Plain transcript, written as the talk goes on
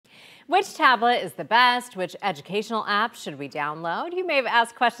Which tablet is the best? Which educational app should we download? You may have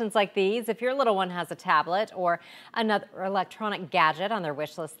asked questions like these if your little one has a tablet or another electronic gadget on their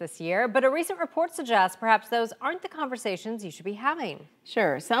wish list this year, but a recent report suggests perhaps those aren't the conversations you should be having.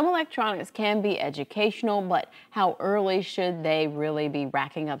 Sure, some electronics can be educational, but how early should they really be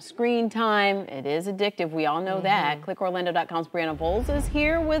racking up screen time? It is addictive, we all know that. ClickOrlando.com's Brianna Voles is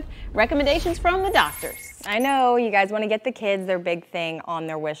here with recommendations from the doctors. I know you guys want to get the kids their big thing on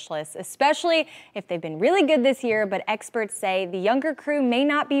their wish list, especially if they've been really good this year, but experts say the younger crew may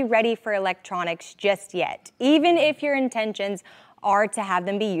not be ready for electronics just yet, even if your intentions are to have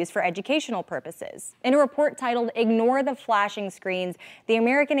them be used for educational purposes. In a report titled "Ignore the Flashing Screens," the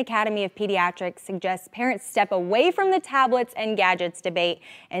American Academy of Pediatrics suggests parents step away from the tablets and gadgets debate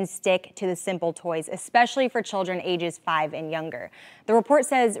and stick to the simple toys, especially for children ages 5 and younger. The report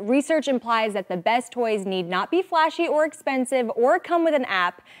says research implies that the best toys need not be flashy or expensive or come with an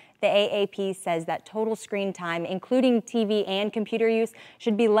app. The AAP says that total screen time, including TV and computer use,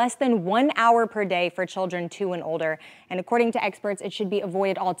 should be less than 1 hour per day for children 2 and older. And according to experts, it should be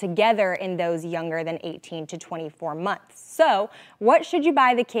avoided altogether in those younger than 18 to 24 months. So, what should you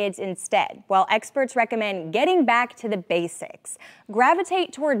buy the kids instead? Well, experts recommend getting back to the basics.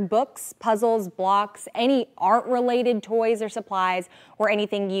 Gravitate toward books, puzzles, blocks, any art-related toys or supplies, or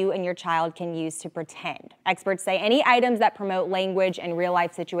anything you and your child can use to pretend. Experts say any items that promote language and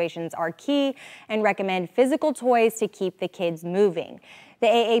real-life situations are key and recommend physical toys to keep the kids moving. The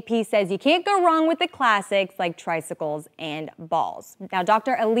AAP says you can't go wrong with the classics like tricycles and balls. Now,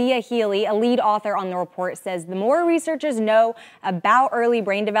 Dr. Aaliyah Healy, a lead author on the report, says the more researchers know about early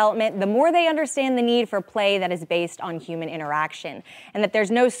brain development, the more they understand the need for play that is based on human interaction, and that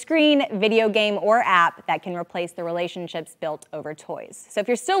there's no screen, video game, or app that can replace the relationships built over toys. So if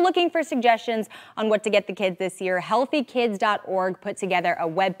you're still looking for suggestions on what to get the kids this year, healthykids.org put together a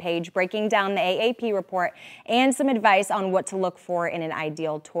web page breaking down the AAP report and some advice on what to look for in an ideal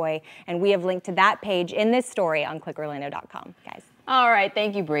toy, and we have linked to that page in this story on clickorlando.com, guys. All right,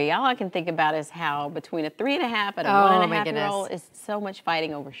 thank you, Bree. All I can think about is how between a 3.5 and a 1.5-year-old is so much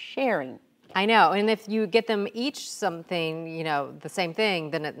fighting over sharing. I know, and if you get them each something, the same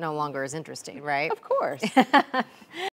thing, then it no longer is interesting, right? Of course.